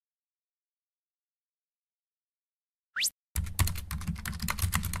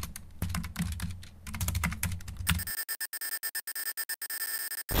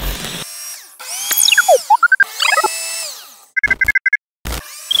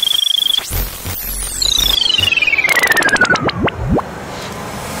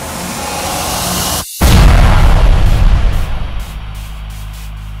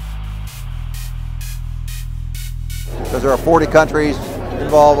because there are 40 countries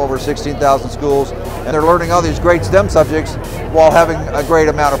involved, over 16,000 schools, and they're learning all these great STEM subjects while having a great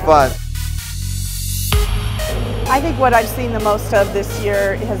amount of fun. I think what I've seen the most of this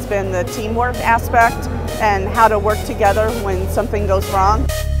year has been the teamwork aspect and how to work together when something goes wrong.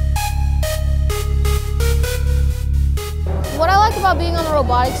 What I like about being on the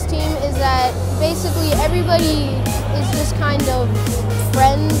robotics team is that basically everybody is just kind of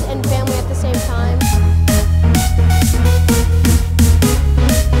friends and family at the same time.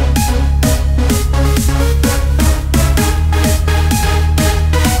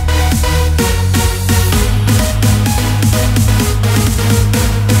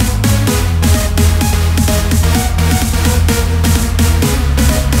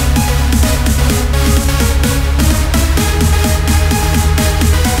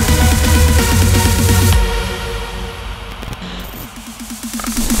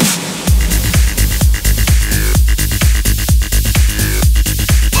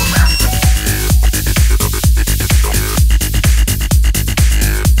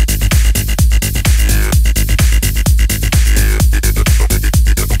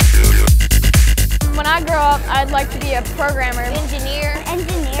 When I grow up, I'd like to be a programmer, engineer,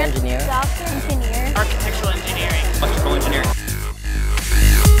 doctor, engineer, architectural engineering, electrical engineering.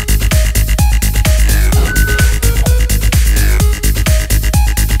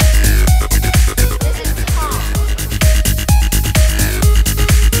 This is Tom.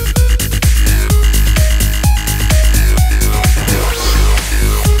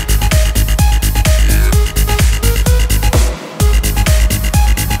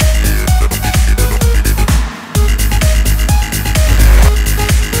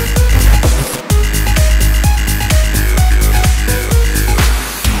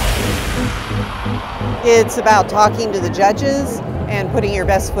 It's about talking to the judges and putting your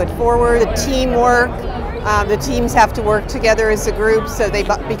best foot forward. The teamwork, the teams have to work together as a group so they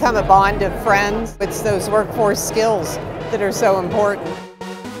become a bond of friends. It's those workforce skills that are so important.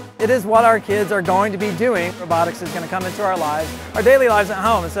 It is what our kids are going to be doing. Robotics is going to come into our lives, our daily lives at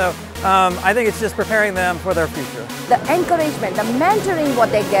home. So I think it's just preparing them for their future. The encouragement, the mentoring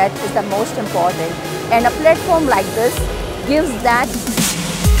what they get is the most important. And a platform like this gives that